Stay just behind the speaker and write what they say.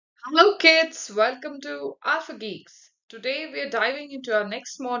Hello, kids. Welcome to Alpha Geeks. Today, we are diving into our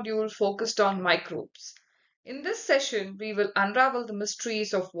next module focused on microbes. In this session, we will unravel the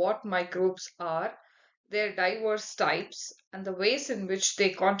mysteries of what microbes are, their diverse types, and the ways in which they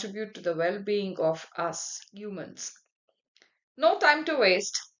contribute to the well being of us humans. No time to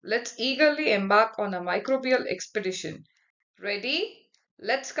waste. Let's eagerly embark on a microbial expedition. Ready?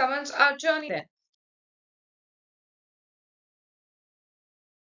 Let's commence our journey then.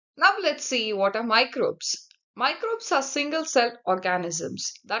 Now let's see what are microbes. Microbes are single-celled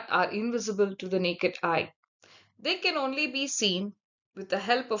organisms that are invisible to the naked eye. They can only be seen with the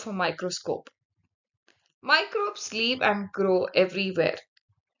help of a microscope. Microbes live and grow everywhere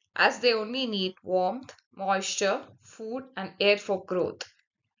as they only need warmth, moisture, food, and air for growth.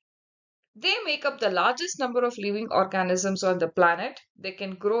 They make up the largest number of living organisms on the planet. They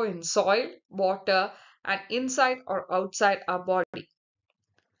can grow in soil, water, and inside or outside our body.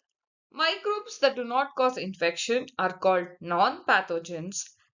 Microbes that do not cause infection are called non-pathogens,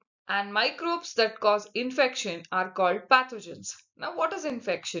 and microbes that cause infection are called pathogens. Now, what is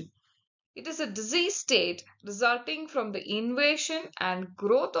infection? It is a disease state resulting from the invasion and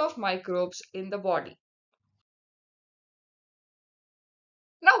growth of microbes in the body.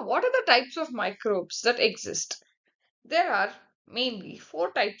 Now, what are the types of microbes that exist? There are mainly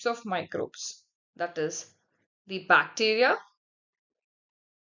four types of microbes, that is, the bacteria,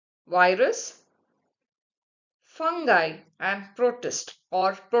 virus, fungi, and protist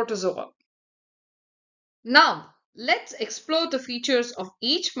or protozoa. Now, let's explore the features of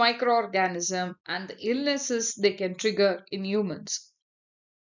each microorganism and the illnesses they can trigger in humans.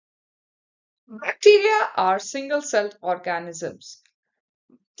 Bacteria are single celled organisms.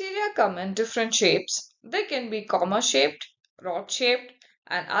 Bacteria come in different shapes. They can be comma shaped, rod shaped,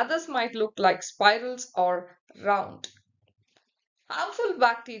 and others might look like spirals or round. Harmful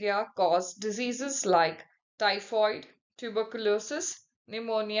bacteria cause diseases like typhoid, tuberculosis,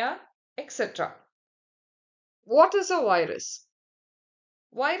 pneumonia, etc. What is a virus?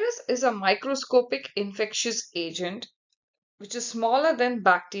 Virus is a microscopic infectious agent which is smaller than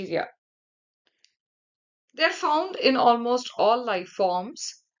bacteria. They are found in almost all life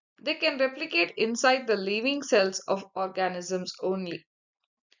forms. They can replicate inside the living cells of organisms only.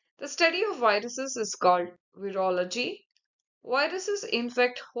 The study of viruses is called virology. Viruses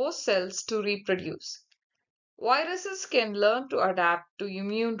infect host cells to reproduce. Viruses can learn to adapt to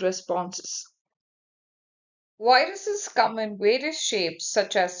immune responses. Viruses come in various shapes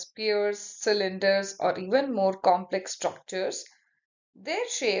such as spheres, cylinders, or even more complex structures. Their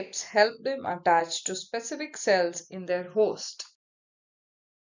shapes help them attach to specific cells in their host.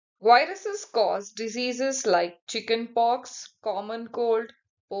 Viruses cause diseases like chickenpox, common cold,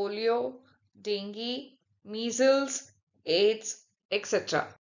 polio, dengue, measles, AIDS, etc.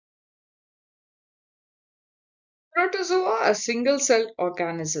 Protozoa are single-celled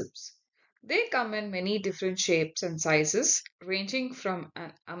organisms. They come in many different shapes and sizes, ranging from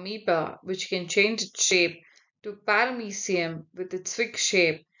an amoeba, which can change its shape, to paramecium with its fixed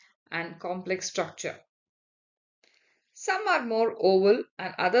shape and complex structure. Some are more oval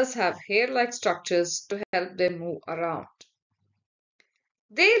and others have hair-like structures to help them move around.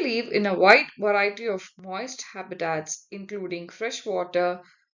 They live in a wide variety of moist habitats, including freshwater,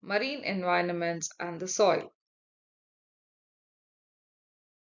 marine environments, and the soil.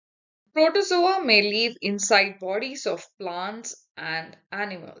 Protozoa may live inside bodies of plants and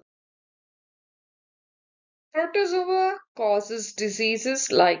animals. Protozoa causes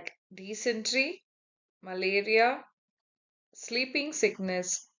diseases like dysentery, malaria, sleeping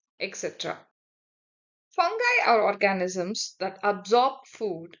sickness, etc. Fungi are organisms that absorb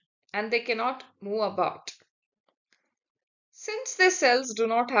food and they cannot move about. Since their cells do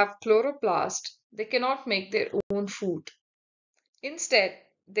not have chloroplast, they cannot make their own food. Instead,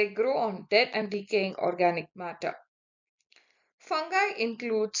 they grow on dead and decaying organic matter. Fungi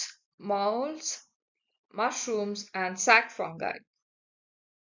includes molds, mushrooms, and sac fungi.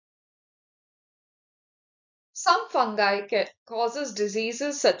 Some fungi causes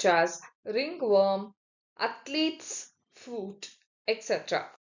diseases such as ringworm, athlete's foot, etc.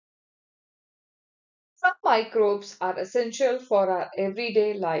 Some microbes are essential for our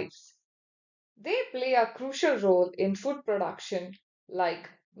everyday lives. They play a crucial role in food production, like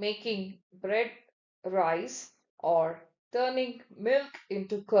making bread, rice, or turning milk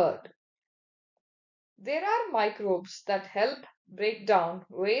into curd. There are microbes that help break down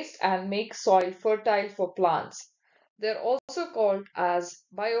waste and make soil fertile for plants. They're also called as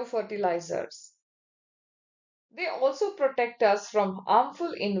biofertilizers. They also protect us from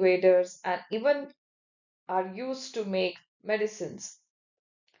harmful invaders and even are used to make medicines.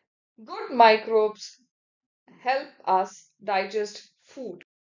 Good microbes help us digest food.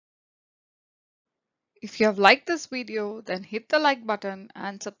 If you have liked this video, then hit the like button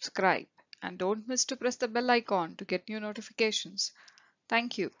and subscribe. And don't miss to press the bell icon to get new notifications.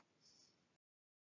 Thank you.